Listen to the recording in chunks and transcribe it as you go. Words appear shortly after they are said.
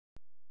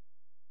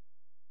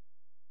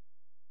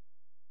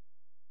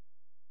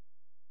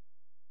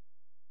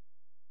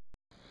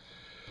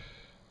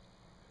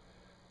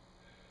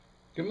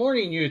Good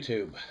morning,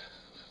 YouTube.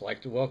 I'd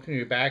like to welcome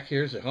you back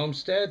here to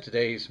Homestead.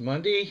 Today's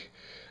Monday,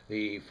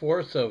 the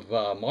 4th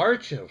of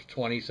March of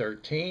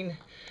 2013,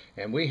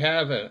 and we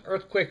have an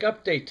earthquake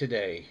update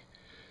today.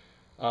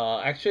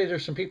 Actually,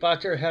 there's some people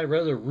out there who had a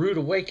rather rude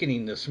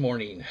awakening this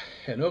morning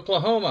in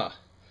Oklahoma.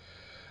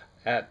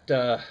 At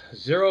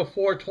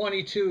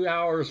 0422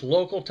 hours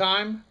local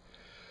time,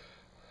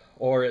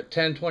 or at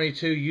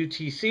 1022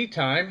 UTC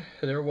time,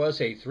 there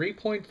was a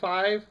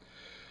 3.5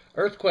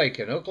 earthquake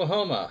in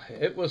Oklahoma.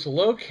 It was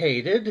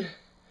located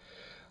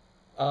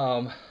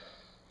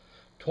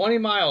 20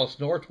 miles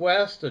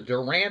northwest of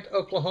Durant,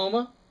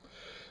 Oklahoma,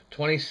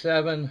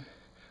 27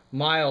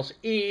 miles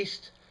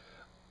east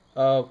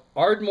of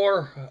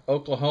Ardmore,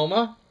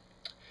 Oklahoma.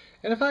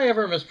 And if I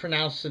ever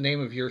mispronounce the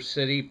name of your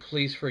city,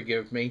 please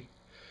forgive me.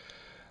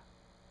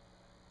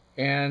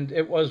 And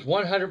it was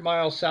 100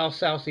 miles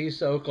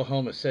south-southeast of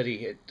Oklahoma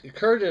City. It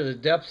occurred at a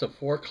depth of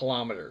 4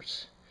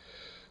 kilometers.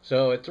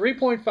 So at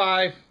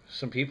 3.5,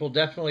 some people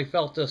definitely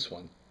felt this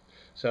one.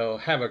 So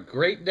have a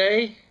great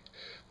day.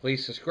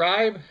 Please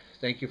subscribe.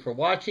 Thank you for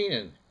watching,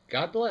 and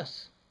God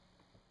bless.